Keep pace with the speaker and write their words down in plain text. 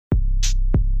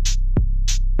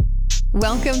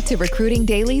Welcome to Recruiting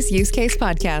Daily's Use Case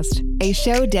Podcast, a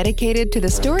show dedicated to the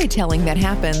storytelling that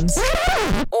happens,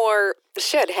 or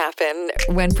should happen,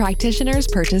 when practitioners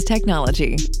purchase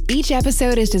technology. Each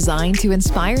episode is designed to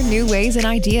inspire new ways and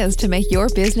ideas to make your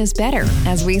business better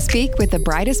as we speak with the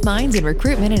brightest minds in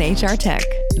recruitment and HR tech.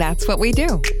 That's what we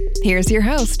do. Here's your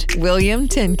host, William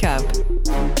Tincup.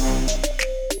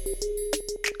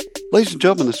 Ladies and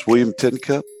gentlemen, this is William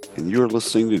Tincup, and you're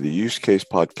listening to the Use Case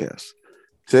Podcast.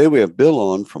 Today we have Bill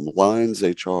on from Lyons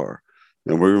HR,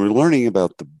 and we're learning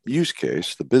about the use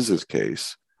case, the business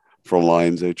case from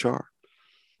Lyons HR.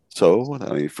 So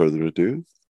without any further ado,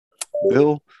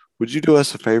 Bill, would you do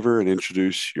us a favor and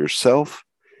introduce yourself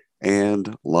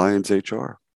and Lyons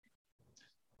HR?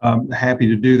 I'm happy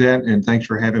to do that, and thanks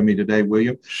for having me today,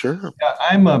 William. Sure.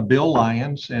 I'm Bill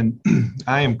Lyons, and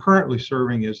I am currently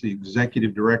serving as the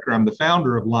Executive Director. I'm the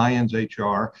founder of Lyons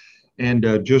HR, and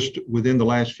just within the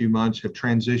last few months have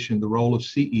transitioned the role of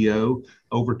CEO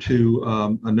over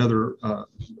to another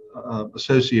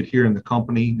associate here in the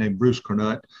company named Bruce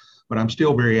Cornutt. But I'm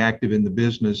still very active in the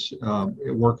business,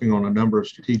 working on a number of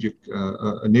strategic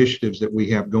initiatives that we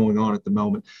have going on at the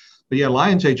moment. But yeah,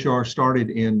 Lyons HR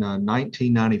started in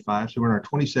 1995, so we're in our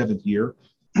 27th year.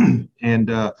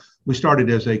 And we started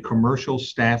as a commercial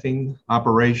staffing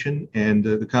operation, and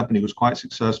the company was quite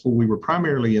successful. We were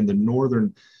primarily in the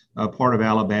northern part of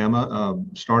Alabama,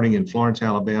 starting in Florence,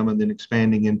 Alabama, and then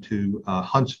expanding into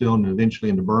Huntsville and eventually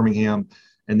into Birmingham,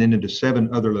 and then into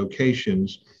 7 other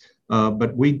locations.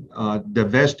 But we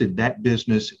divested that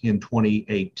business in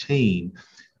 2018.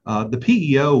 The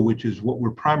PEO, which is what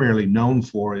we're primarily known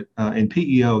for, and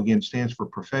PEO again stands for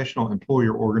Professional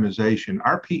Employer Organization.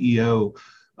 Our PEO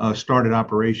started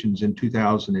operations in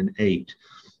 2008.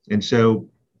 And so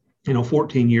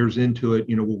 14 years into it,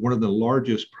 we're one of the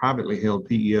largest privately held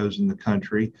PEOs in the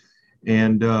country,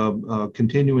 and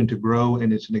continuing to grow.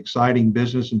 And it's an exciting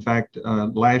business. In fact,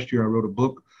 last year I wrote a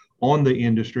book on the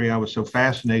industry. I was so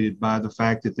fascinated by the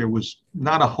fact that there was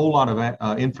not a whole lot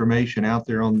of information out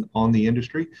there on the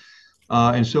industry.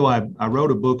 And so I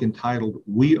wrote a book entitled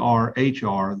We Are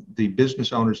HR, the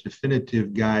Business Owner's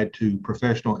Definitive Guide to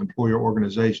Professional Employer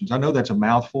Organizations. I know that's a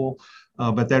mouthful,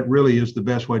 but that really is the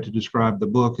best way to describe the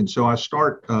book. And so I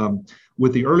start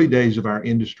with the early days of our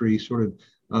industry, sort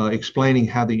of explaining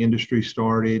how the industry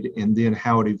started and then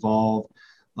how it evolved,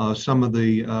 some of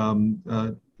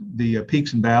the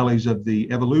peaks and valleys of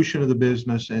the evolution of the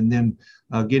business, and then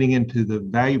getting into the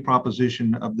value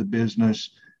proposition of the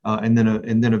business, and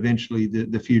then eventually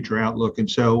the future outlook. And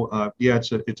so,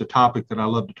 it's a topic that I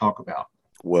love to talk about.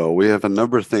 Well, we have a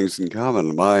number of things in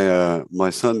common. My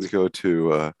sons go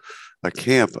to a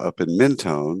camp up in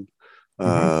Mentone,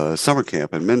 summer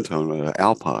camp in Mentone,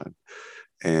 Alpine,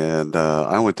 and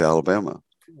I went to Alabama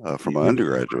for my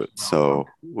undergraduate. So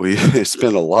we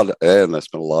spent a lot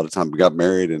of time. We got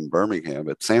married in Birmingham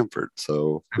at Samford.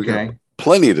 So we got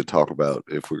plenty to talk about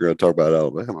if we're going to talk about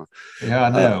Alabama. Yeah, I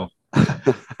know.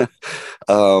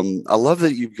 I love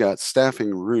that you've got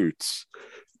staffing roots,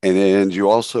 and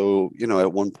you also,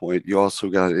 at one point you also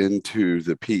got into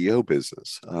the PEO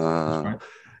business. That's right.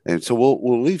 And so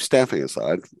we'll leave staffing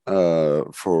aside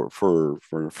for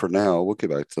now. We'll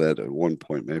get back to that at one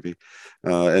point maybe,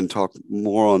 and talk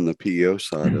more on the PEO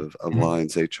side of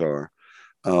Lyons HR.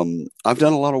 I've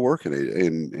done a lot of work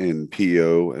in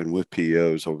PEO and with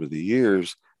PEOs over the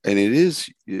years, and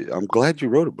I'm glad you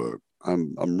wrote a book.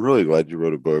 I'm really glad you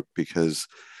wrote a book, because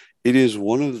it is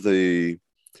one of the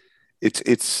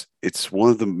it's one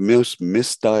of the most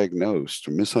misdiagnosed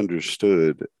or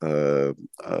misunderstood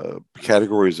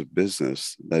categories of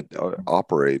business that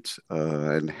operates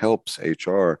and helps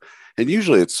HR. And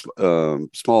usually it's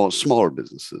smaller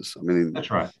businesses. I mean,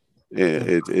 that's right.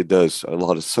 It does a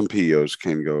lot of, some PEOs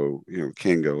can go and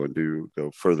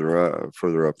go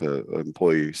further up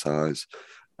employee size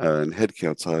and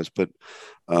headcount size. But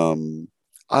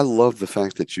I love the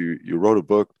fact that you wrote a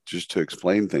book just to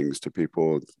explain things to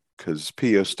people, because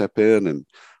PEOs step in and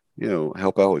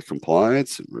help out with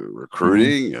compliance and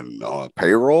recruiting and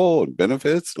payroll and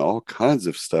benefits and all kinds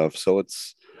of stuff. So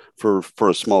it's for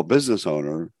a small business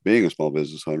owner, being a small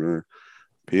business owner,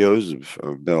 PEOs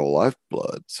have been a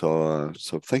lifeblood. So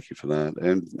thank you for that,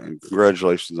 and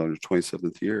congratulations on your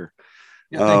 27th year.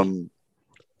 Yeah,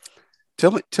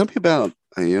 tell me about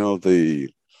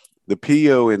the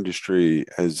PEO industry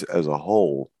as a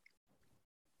whole.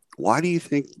 Why do you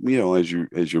think, as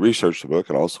you research the book,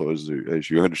 and also as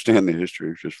you understand the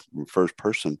history just from first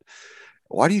person,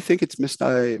 why do you think it's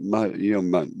misdiagnosed?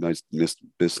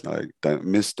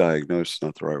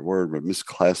 Not the right word, but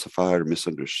misclassified or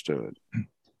misunderstood?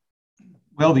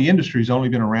 Well, the industry's only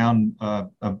been around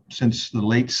since the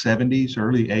late 70s,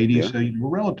 early 80s. Yeah. So we're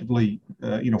relatively,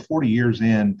 40 years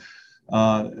in.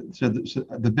 So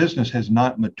the business has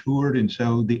not matured. And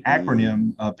so the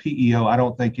acronym PEO, I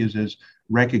don't think is as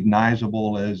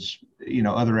recognizable as,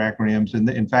 other acronyms. And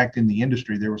in fact, in the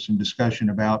industry, there was some discussion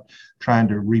about trying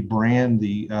to rebrand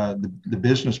the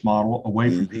business model away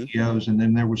from PEOs. And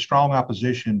then there was strong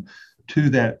opposition to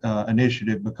that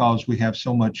initiative because we have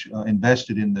so much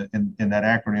invested in that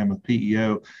acronym of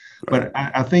PEO. But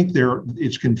I think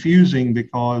it's confusing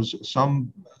because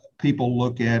some people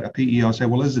look at a PEO and say,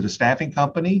 well, is it a staffing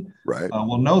company? Right.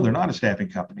 Well, no, they're not a staffing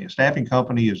company. A staffing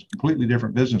company is a completely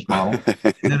different business model.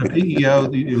 And then a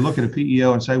PEO, you look at a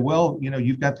PEO and say, well,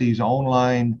 you've got these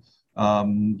online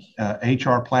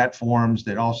HR platforms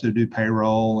that also do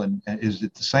payroll. And is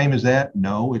it the same as that?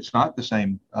 No, it's not the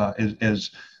same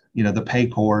as the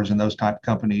Paycors and those type of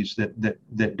companies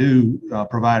that do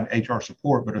provide HR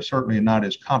support, but are certainly not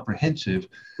as comprehensive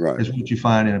as what you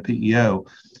find in a PEO.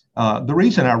 The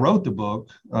reason I wrote the book,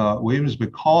 William, is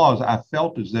because I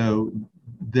felt as though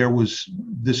there was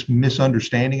this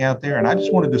misunderstanding out there, and I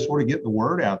just wanted to sort of get the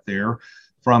word out there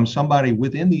from somebody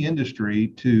within the industry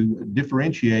to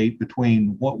differentiate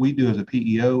between what we do as a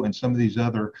PEO and some of these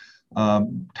other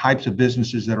types of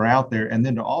businesses that are out there, and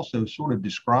then to also sort of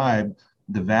describe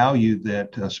the value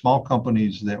that small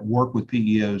companies that work with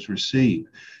PEOs receive.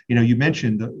 You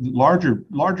mentioned the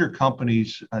larger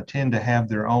companies tend to have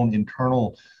their own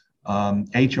internal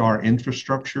HR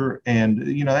infrastructure, and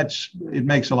it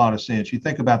makes a lot of sense. You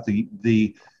think about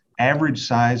the average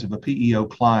size of a PEO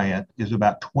client is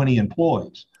about 20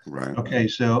 employees. Right. Okay,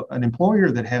 so an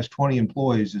employer that has 20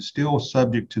 employees is still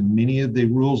subject to many of the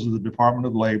rules of the Department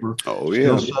of Labor,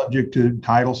 still subject to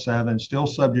Title VII, still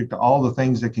subject to all the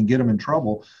things that can get them in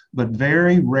trouble, but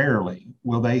very rarely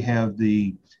will they have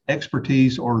the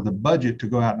expertise or the budget to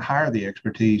go out and hire the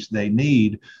expertise they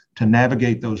need to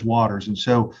navigate those waters. And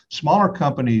so smaller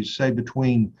companies, say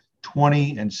between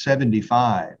 20 and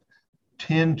 75,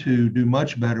 tend to do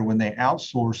much better when they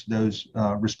outsource those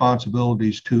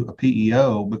responsibilities to a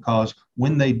PEO, because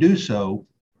when they do so,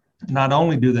 not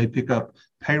only do they pick up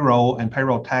payroll and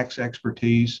payroll tax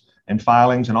expertise and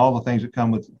filings and all the things that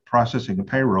come with processing of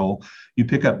payroll, you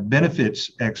pick up benefits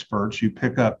experts, you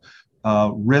pick up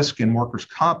risk and workers'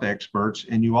 comp experts,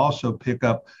 and you also pick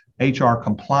up HR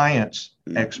compliance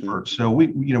experts. So we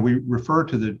refer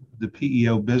to the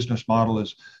PEO business model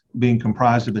as being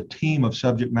comprised of a team of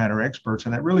subject matter experts,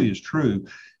 and that really is true.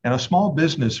 And a small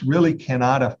business really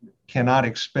cannot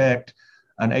expect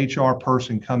an HR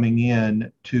person coming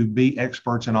in to be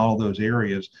experts in all of those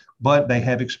areas, but they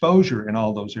have exposure in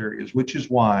all those areas, which is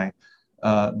why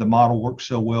the model works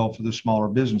so well for the smaller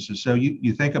businesses. So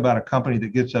you think about a company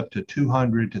that gets up to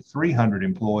 200 to 300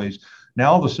 employees.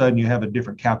 Now all of a sudden you have a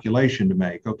different calculation to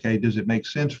make. Okay, does it make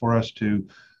sense for us to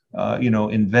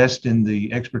invest in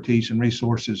the expertise and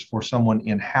resources for someone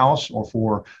in-house, or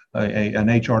for an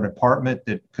HR department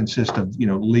that consists of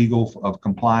legal, of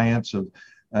compliance, of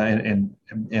and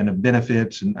of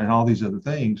benefits and all these other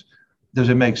things? Does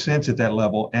it make sense at that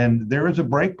level? And there is a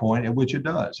break point at which it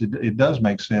does. It does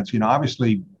make sense.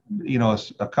 Obviously,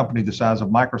 a company the size of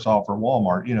Microsoft or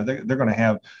Walmart, they're going to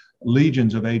have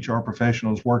legions of HR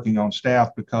professionals working on staff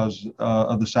because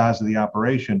of the size of the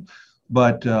operation.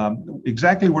 But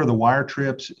exactly where the wire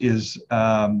trips is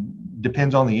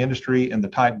depends on the industry and the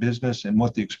type business and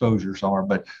what the exposures are.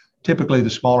 But typically, the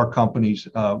smaller companies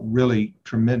really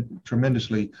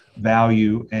tremendously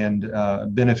value and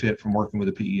benefit from working with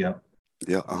a PEO.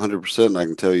 Yeah, 100%. I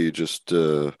can tell you just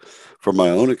from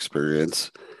my own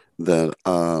experience that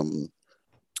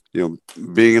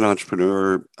being an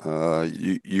entrepreneur,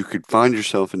 you could find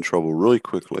yourself in trouble really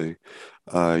quickly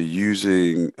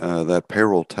using that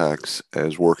payroll tax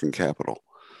as working capital.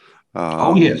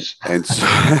 Oh yes. And so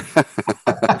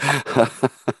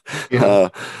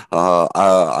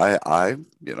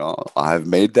I've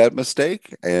made that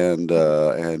mistake and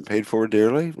paid for it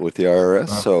dearly with the IRS.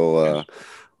 So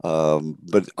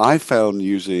but I found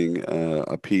using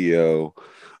a PEO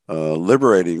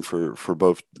liberating for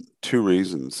both two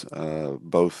reasons.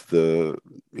 Both the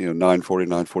 940,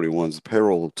 941s, the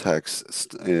payroll tax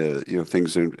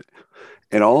things,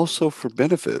 and also for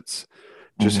benefits.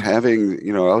 Just having,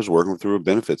 I was working through a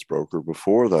benefits broker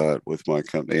before that with my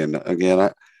company, and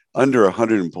again, under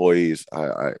 100 employees,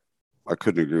 I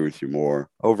couldn't agree with you more.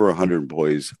 Over 100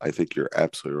 employees, I think you're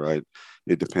absolutely right.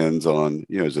 It depends on,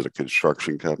 is it a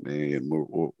construction company? And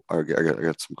I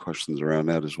got some questions around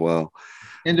that as well.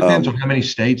 It depends on how many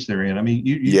states they're in. I mean,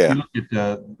 you look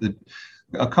at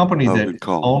A company Oh, that good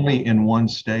call. only in one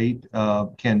state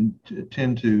can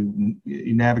tend to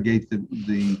navigate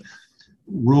the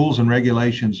rules and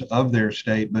regulations of their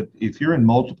state. But if you're in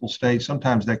multiple states,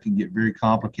 sometimes that can get very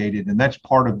complicated. And that's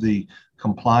part of the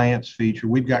compliance feature.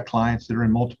 We've got clients that are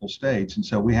in multiple states. And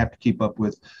so we have to keep up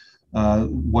with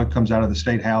what comes out of the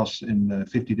state house in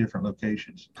 50 different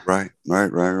locations. Right.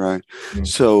 Yeah.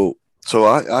 So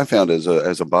I found as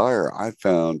a buyer, I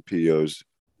found POs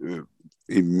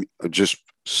just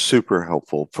super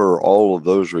helpful for all of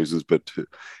those reasons. But to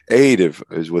aid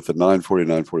is with the 940,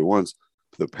 941s,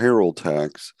 the payroll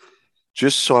tax,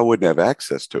 just so I wouldn't have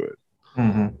access to it.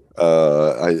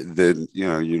 Mm-hmm. Then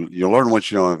you learn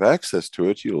once you don't have access to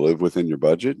it, you live within your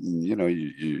budget, and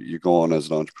you go on as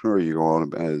an entrepreneur, you go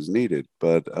on as needed.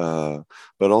 But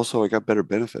also I got better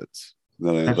benefits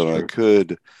than I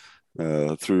could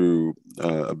through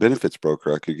a benefits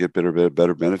broker. I could get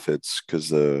better benefits because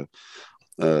the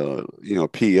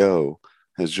PO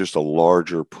has just a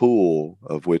larger pool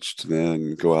of which to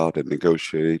then go out and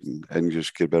negotiate and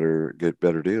just get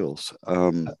better deals.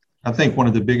 I think one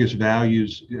of the biggest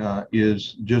values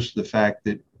is just the fact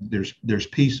that there's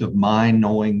peace of mind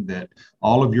knowing that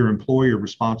all of your employer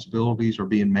responsibilities are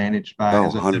being managed by,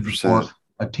 as I said before,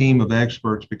 a team of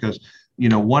experts. Because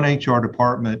one HR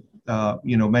department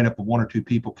made up of one or two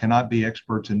people cannot be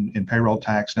experts in payroll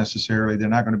tax necessarily. They're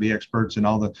not going to be experts in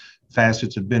all the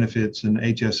facets of benefits and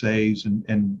HSAs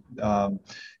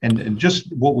and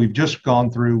just what we've just gone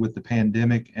through with the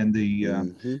pandemic and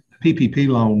the PPP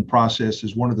loan process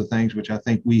is one of the things which I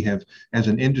think we have, as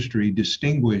an industry,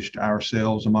 distinguished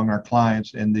ourselves among our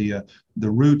clients, and the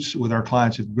roots with our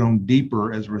clients have grown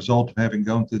deeper as a result of having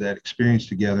gone through that experience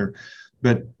together.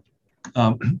 But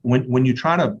when you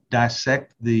try to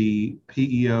dissect the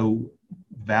PEO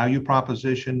value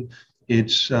proposition,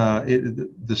 it's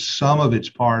the sum of its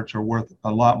parts are worth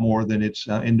a lot more than its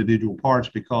individual parts,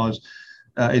 because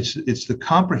it's the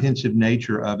comprehensive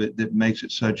nature of it that makes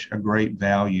it such a great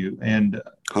value. And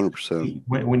 100%.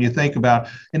 When you think about,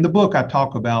 in the book, I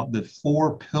talk about the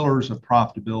 4 pillars of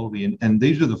profitability, and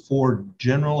these are the 4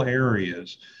 general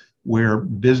areas where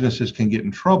businesses can get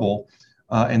in trouble.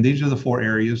 And these are the 4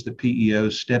 areas that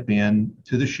PEOs step in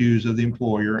to the shoes of the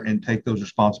employer and take those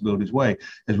responsibilities away.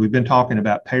 As we've been talking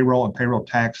about payroll and payroll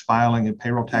tax filing and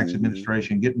payroll tax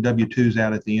administration, getting W-2s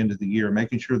out at the end of the year,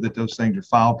 making sure that those things are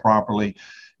filed properly,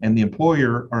 and the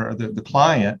employer or the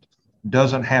client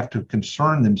doesn't have to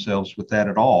concern themselves with that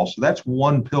at all. So that's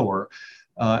one pillar.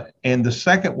 And the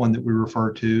second one that we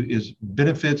refer to is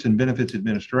benefits and benefits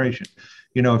administration.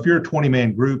 If you're a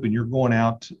 20-man group and you're going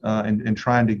out and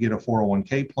trying to get a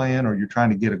 401k plan, or you're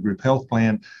trying to get a group health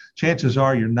plan, chances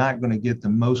are you're not going to get the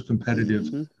most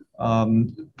competitive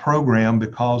program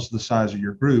because of the size of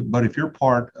your group. But if you're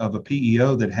part of a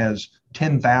PEO that has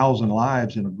 10,000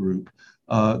 lives in a group,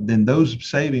 then those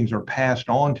savings are passed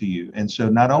on to you. And so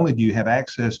not only do you have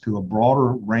access to a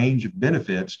broader range of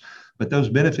benefits, but those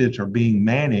benefits are being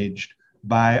managed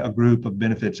by a group of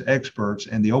benefits experts,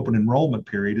 and the open enrollment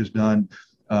period is done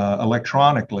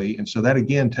electronically. And so that,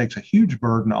 again, takes a huge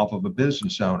burden off of a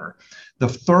business owner. The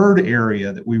third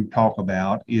area that we talk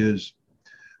about is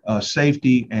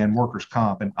safety and workers'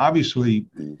 comp. And obviously,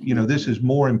 this is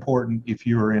more important if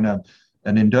you're in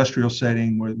an industrial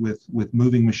setting with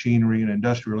moving machinery and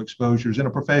industrial exposures. In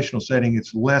a professional setting,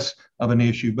 it's less of an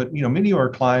issue. But, many of our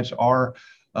clients are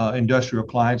industrial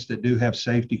clients that do have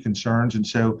safety concerns. And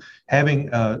so having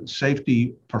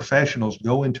safety professionals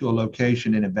go into a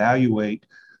location and evaluate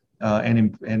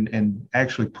and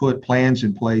actually put plans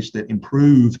in place that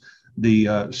improve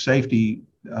the safety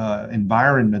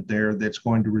environment there, that's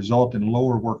going to result in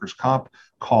lower workers' comp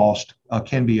cost,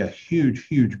 can be a huge,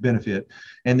 huge benefit.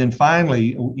 And then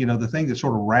finally, the thing that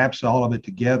sort of wraps all of it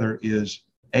together is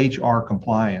HR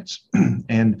compliance.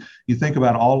 And you think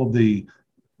about all of the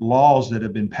laws that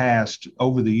have been passed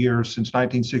over the years since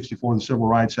 1964, the Civil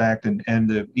Rights Act, and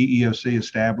the EEOC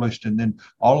established, and then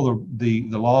all of the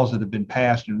laws that have been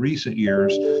passed in recent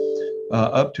years,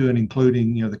 up to and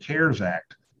including the CARES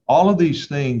Act. All of these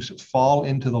things fall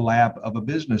into the lap of a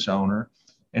business owner,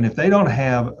 and if they don't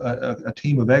have a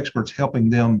team of experts helping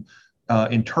them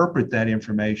interpret that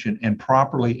information and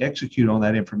properly execute on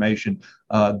that information,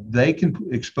 they can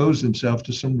expose themselves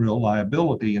to some real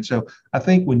liability. And so I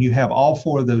think when you have all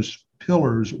 4 of those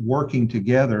pillars working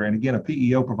together, and again, a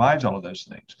PEO provides all of those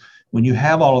things. When you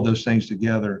have all of those things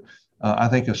together, I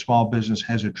think a small business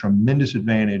has a tremendous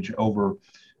advantage over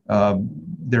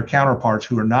their counterparts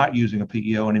who are not using a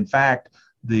PEO. And in fact,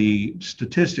 the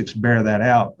statistics bear that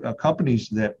out. Companies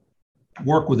that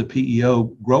work with a PEO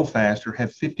grow faster,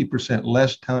 have 50%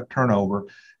 less turnover,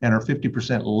 and are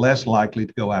 50% less likely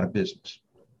to go out of business.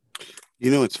 You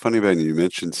know, it's funny, Ben, you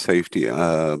mentioned safety.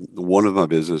 One of my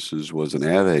businesses was an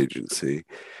ad agency.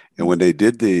 And when they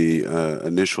did the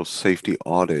initial safety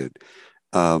audit,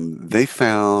 they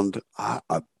found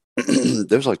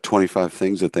there's like 25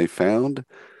 things that they found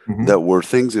that were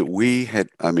things that we had,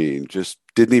 I mean, just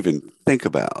didn't even think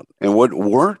about and what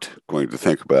weren't going to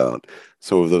think about.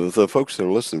 So the folks that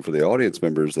are listening, for the audience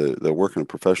members that work in a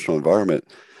professional environment,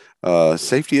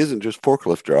 safety isn't just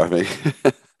forklift driving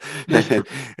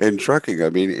and trucking. I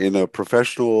mean, in a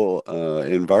professional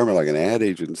environment like an ad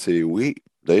agency,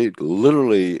 they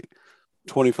literally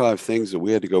 25 things that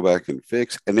we had to go back and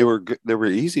fix, and they were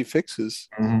easy fixes.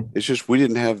 It's just we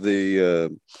didn't have the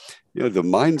the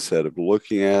mindset of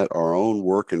looking at our own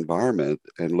work environment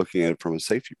and looking at it from a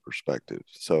safety perspective.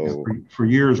 So for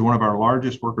years, one of our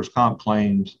largest workers' comp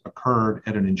claims occurred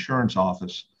at an insurance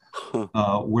office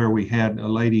where we had a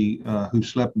lady who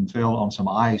slipped and fell on some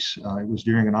ice. It was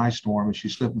during an ice storm, and she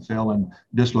slipped and fell and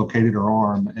dislocated her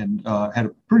arm and had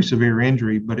a pretty severe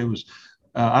injury. But it was,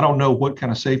 I don't know what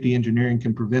kind of safety engineering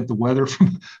can prevent the weather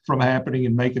from happening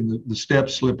and making the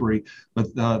steps slippery.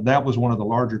 But that was one of the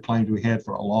larger claims we had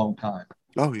for a long time.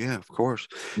 Oh yeah, of course.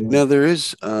 Yeah. Now there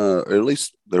is, or at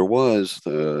least there was.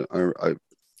 I've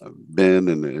been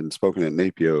and spoken at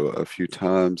NAPIO a few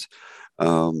times.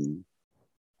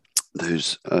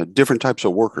 There's different types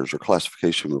of workers or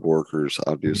classification of workers.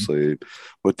 Obviously,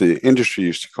 what the industry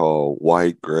used to call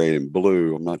white, gray, and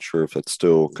blue. I'm not sure if that's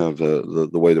still kind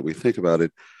of the way that we think about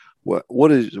it.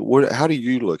 How do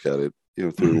you look at it? You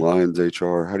know, through Lyons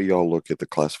HR, how do y'all look at the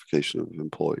classification of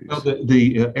employees?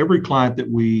 Well, every client that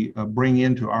we bring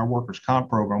into our workers' comp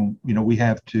program, we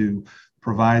have to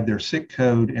provide their SIC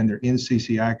code and their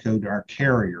NCCI code to our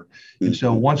carrier. And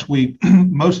so once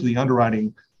most of the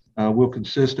underwriting will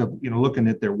consist of, looking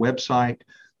at their website,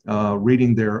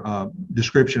 reading their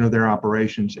description of their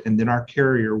operations, and then our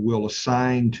carrier will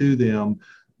assign to them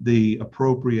the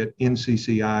appropriate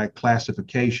NCCI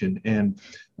classification. And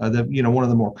one of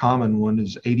the more common one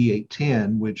is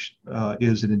 8810, which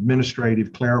is an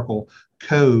administrative clerical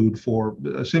code for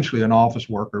essentially an office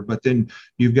worker. But then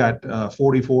you've got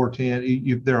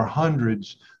 4410. There are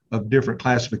hundreds of different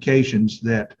classifications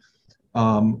that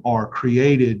are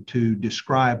created to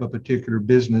describe a particular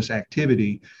business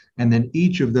activity. And then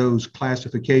each of those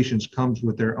classifications comes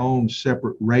with their own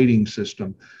separate rating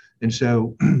system. And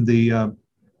so the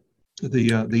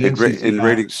NCCI,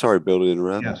 rating. Sorry, Bill, to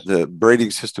interrupt. Yes. The rating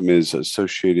system is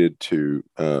associated to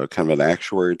kind of an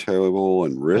actuary table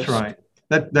and risk. That's right.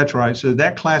 That's right. So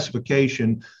that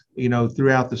classification,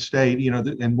 throughout the state,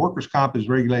 and workers' comp is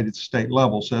regulated at the state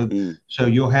level. So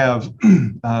you'll have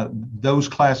those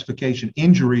classification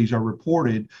injuries are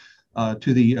reported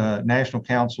to the National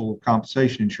Council of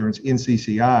Compensation Insurance,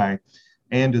 NCCI,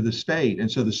 and to the state. And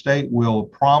so the state will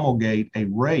promulgate a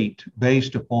rate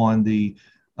based upon the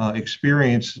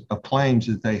experience of claims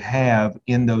that they have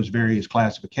in those various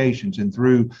classifications. And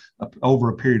over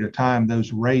a period of time,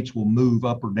 those rates will move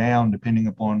up or down depending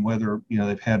upon whether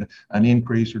they've had an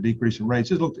increase or decrease in rates.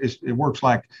 It works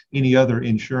like any other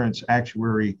insurance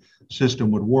actuary system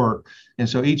would work. And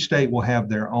so each state will have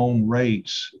their own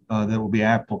rates that will be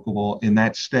applicable in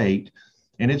that state.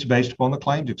 And it's based upon the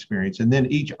claims experience. And then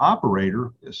each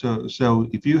operator, so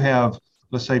if you have,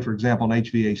 let's say, for example, an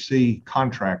HVAC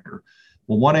contractor,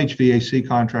 well, one HVAC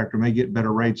contractor may get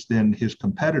better rates than his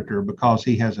competitor because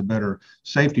he has a better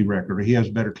safety record or he has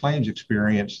better claims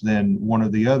experience than one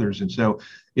of the others. And so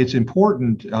it's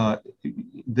important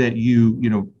that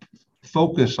you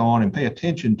focus on and pay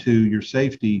attention to your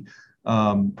safety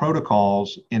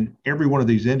protocols in every one of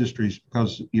these industries,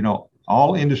 because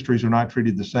all industries are not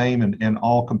treated the same, and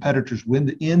all competitors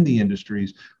in the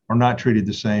industries are not treated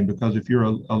the same. Because if you're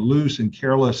a loose and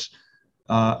careless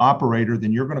operator,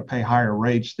 then you're going to pay higher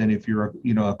rates than if you're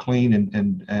a clean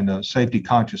and a safety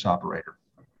conscious operator.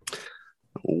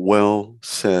 Well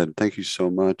said. Thank you so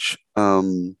much.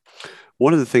 One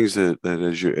of the things that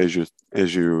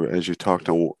as you talked,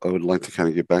 I would like to kind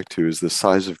of get back to is the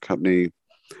size of company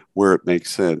where it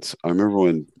makes sense. I remember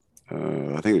when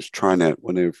I think it was TriNet,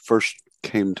 when they first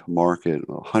came to market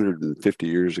 150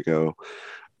 years ago.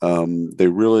 They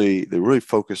really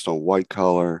focused on white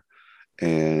collar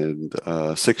and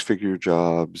six-figure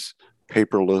jobs,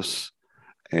 paperless,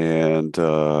 and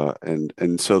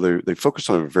so they focused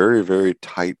on a very, very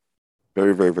tight,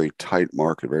 very tight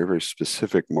market, very, very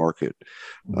specific market.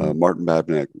 Martin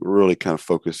Babcock really kind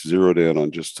of zeroed in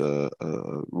on just a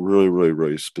really, really,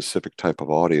 really specific type of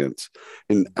audience.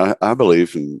 And I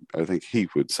believe, and I think he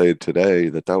would say today,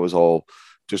 that was all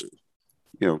just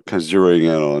kind of zeroing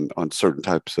in on certain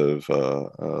types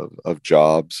of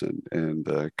jobs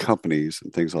and companies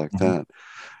and things like that.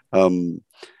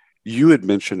 You had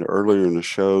mentioned earlier in the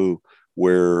show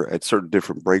where at certain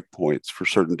different breakpoints for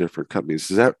certain different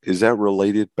companies, is that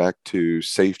related back to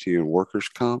safety and workers'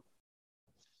 comp?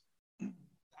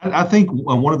 I think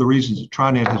one of the reasons that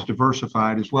TriNet has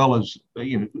diversified, as well as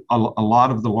a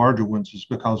lot of the larger ones, is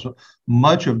because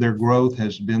much of their growth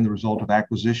has been the result of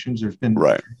acquisitions. There's been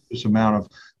this amount of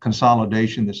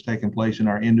consolidation that's taken place in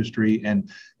our industry, and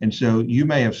so you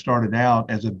may have started out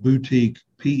as a boutique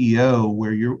PEO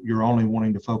where you're only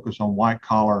wanting to focus on white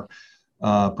collar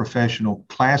professional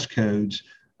class codes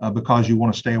because you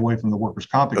want to stay away from the workers'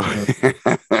 comp exposure.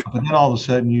 But then all of a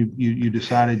sudden you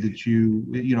decided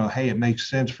that hey, it makes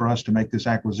sense for us to make this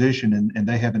acquisition, and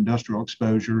they have industrial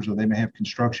exposures, or they may have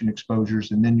construction exposures,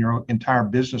 and then your entire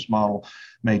business model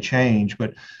may change.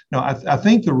 But no, I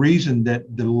think the reason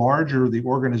that the larger the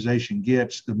organization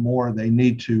gets, the more they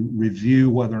need to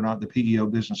review whether or not the PEO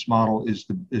business model is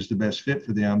the best fit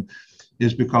for them,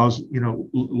 is because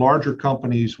larger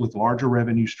companies with larger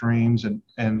revenue streams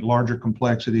and larger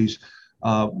complexities,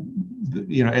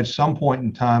 at some point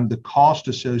in time, the cost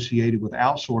associated with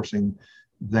outsourcing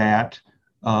that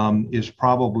is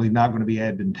probably not going to be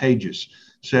advantageous.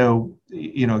 So,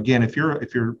 again, if you're a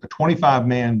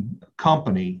 25-man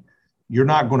company, you're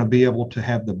not going to be able to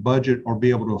have the budget or be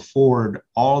able to afford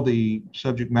all the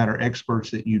subject matter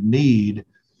experts that you need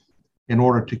in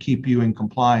order to keep you in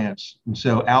compliance. And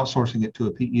so outsourcing it to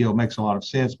a PEO makes a lot of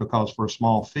sense, because for a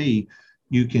small fee,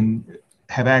 you can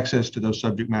have access to those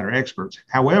subject matter experts.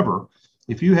 However,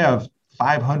 if you have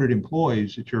 500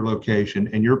 employees at your location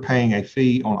and you're paying a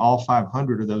fee on all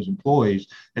 500 of those employees,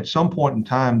 at some point in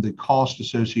time, the cost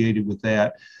associated with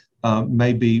that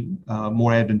may be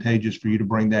more advantageous for you to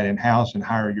bring that in-house and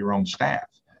hire your own staff.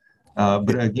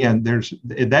 But again,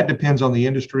 that depends on the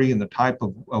industry and the type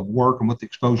of work and what the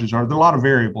exposures are. There are a lot of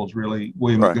variables really,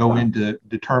 William, that go into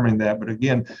determining that. But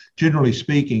again, generally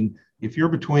speaking, if you're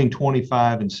between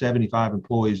 25 and 75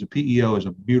 employees, a PEO is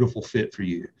a beautiful fit for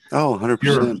you. Oh,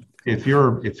 100%. If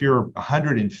you're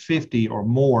 150 or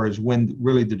more is when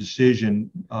really the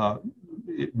decision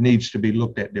it needs to be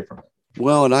looked at differently.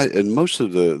 Well, and most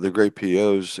of the great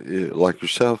PEOs like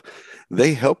yourself,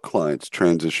 they help clients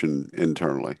transition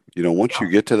internally. Once you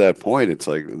get to that point, it's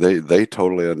like they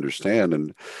totally understand,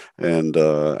 and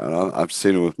I've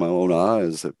seen it with my own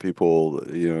eyes that people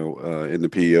in the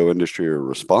PEO industry are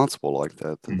responsible like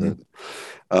that.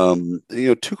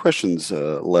 Mm-hmm. Two questions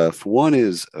left. One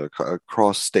is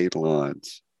across state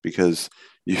lines, because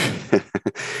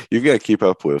you've got to keep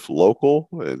up with local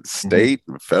and state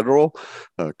and federal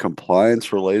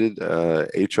compliance related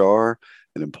HR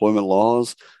and employment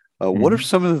laws. What are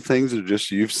some of the things that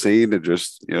just you've seen that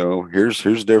just here's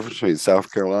the difference between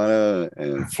South Carolina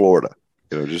and Florida?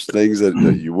 Just things that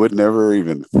you would never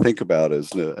even think about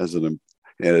as an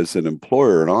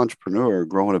employer, an entrepreneur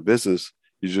growing a business.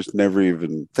 You just never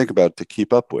even think about to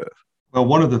keep up with. Well,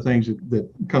 one of the things that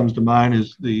comes to mind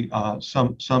is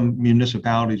some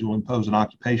municipalities will impose an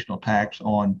occupational tax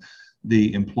on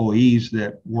the employees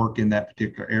that work in that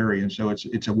particular area, and so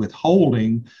it's a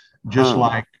withholding, just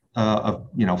like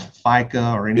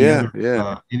FICA or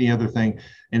any other thing.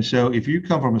 And so if you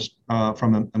come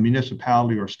from a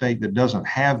municipality or state that doesn't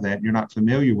have that, you're not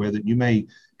familiar with it, you may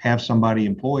have somebody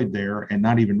employed there and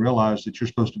not even realize that you're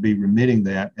supposed to be remitting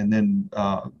that, and then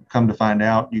come to find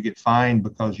out you get fined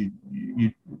because you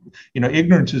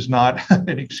ignorance is not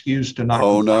an excuse to not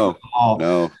comply with the law.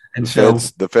 No. And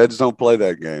the feds don't play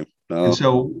that game. No. And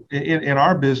so in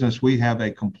our business, we have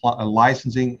a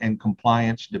licensing and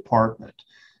compliance department.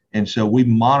 And so we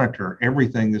monitor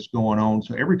everything that's going on.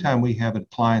 So every time we have a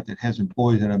client that has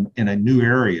employees in a new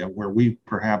area where we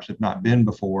perhaps have not been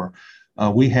before,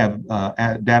 we have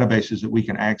databases that we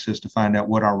can access to find out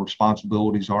what our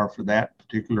responsibilities are for that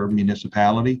particular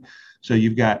municipality. So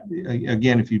you've got,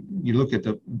 again, if you look at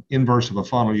the inverse of a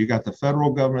funnel, you got the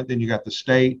federal government, then you got the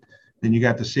state, then you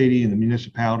got the city and the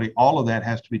municipality. All of that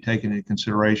has to be taken into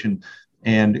consideration,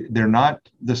 and they're not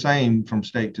the same from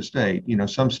state to state.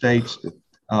 Some states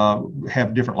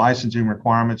have different licensing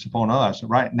requirements upon us.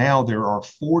 Right now, there are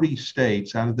 40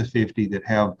 states out of the 50 that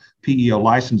have PEO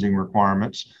licensing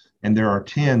requirements, and there are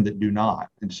 10 that do not.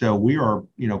 And so we are,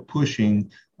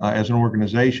 pushing as an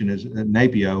organization, as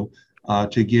NAPIO,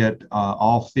 to get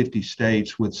all 50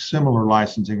 states with similar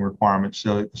licensing requirements,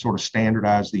 so it sort of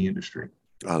standardize the industry.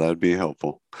 Oh, that'd be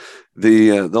helpful.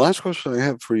 The last question I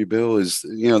have for you, Bill, is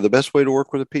the best way to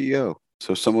work with a PEO.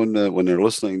 So someone when they're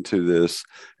listening to this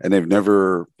and they've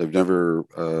never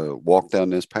walked down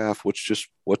this path,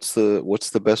 what's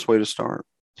the best way to start?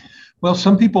 Well,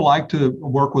 some people like to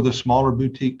work with a smaller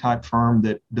boutique type firm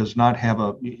that does not have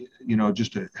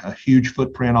just a huge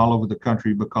footprint all over the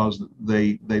country because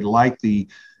they like the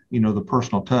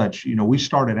personal touch. We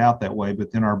started out that way,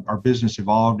 but then our business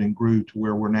evolved and grew to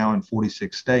where we're now in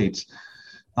 46 states.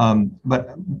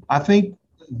 But I think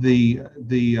the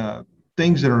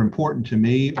things that are important to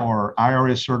me are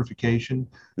IRS certification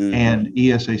and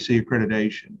ESAC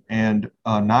accreditation. And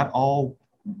not all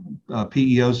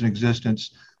PEOs in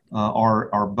existence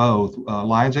are both.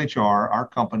 Lyons HR, our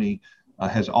company,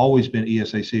 has always been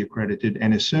ESAC accredited.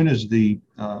 And as soon as the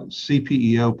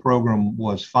CPEO program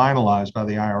was finalized by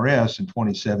the IRS in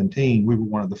 2017, we were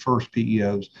one of the first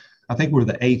PEOs. I think we're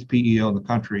the 8th PEO in the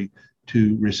country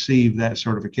to receive that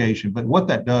certification. But what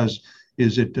that does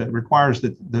is it requires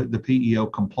that the PEO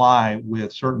comply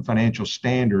with certain financial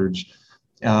standards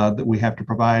that we have to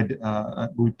provide.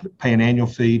 We pay an annual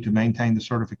fee to maintain the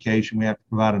certification. We have to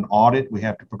provide an audit. We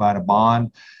have to provide a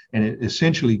bond. And it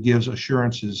essentially gives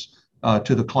assurances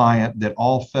to the client that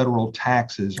all federal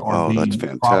taxes are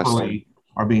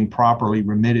being properly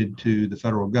remitted to the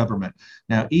federal government.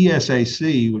 Now,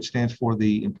 ESAC, which stands for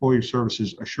the Employer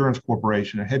Services Assurance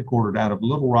Corporation, headquartered out of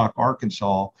Little Rock,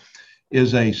 Arkansas,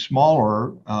 is a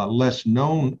smaller, less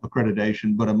known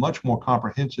accreditation, but a much more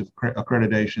comprehensive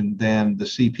accreditation than the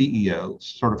CPEO,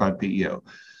 Certified PEO.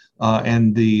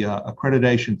 And the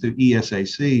accreditation through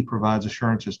ESAC provides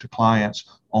assurances to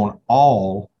clients on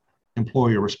all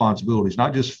employer responsibilities,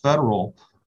 not just federal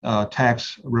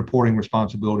tax reporting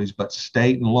responsibilities, but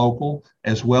state and local,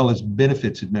 as well as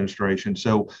benefits administration.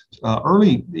 So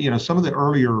some of the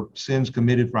earlier sins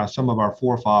committed by some of our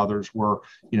forefathers were,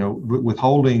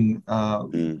 withholding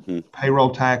payroll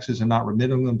taxes and not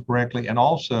remitting them correctly, and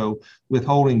also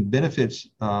withholding benefits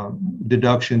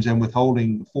deductions and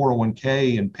withholding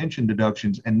 401k and pension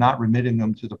deductions and not remitting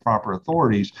them to the proper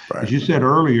authorities. Right. As you said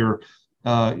earlier,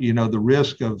 the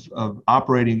risk of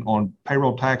operating on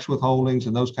payroll tax withholdings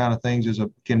and those kind of things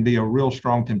can be a real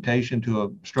strong temptation to a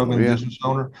struggling business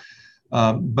owner.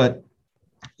 But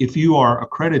if you are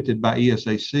accredited by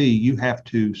ESAC, you have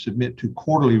to submit to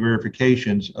quarterly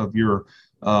verifications of your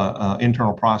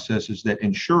internal processes that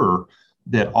ensure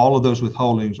that all of those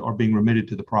withholdings are being remitted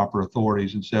to the proper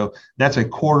authorities. And so that's a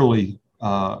quarterly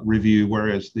review,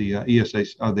 whereas the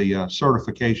ESAC or the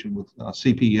certification with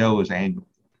CPEO is annual.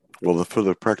 Well, for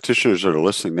the practitioners that are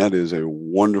listening, that is a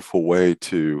wonderful way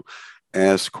to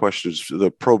ask questions,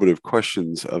 the probative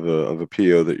questions of a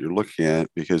PO that you're looking at,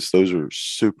 because those are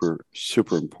super,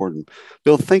 super important.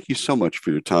 Bill, thank you so much for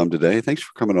your time today. Thanks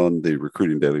for coming on the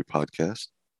Recruiting Daily podcast.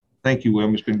 Thank you,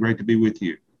 William. It's been great to be with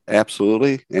you.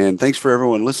 Absolutely. And thanks for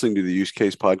everyone listening to the Use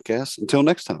Case podcast. Until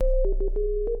next time.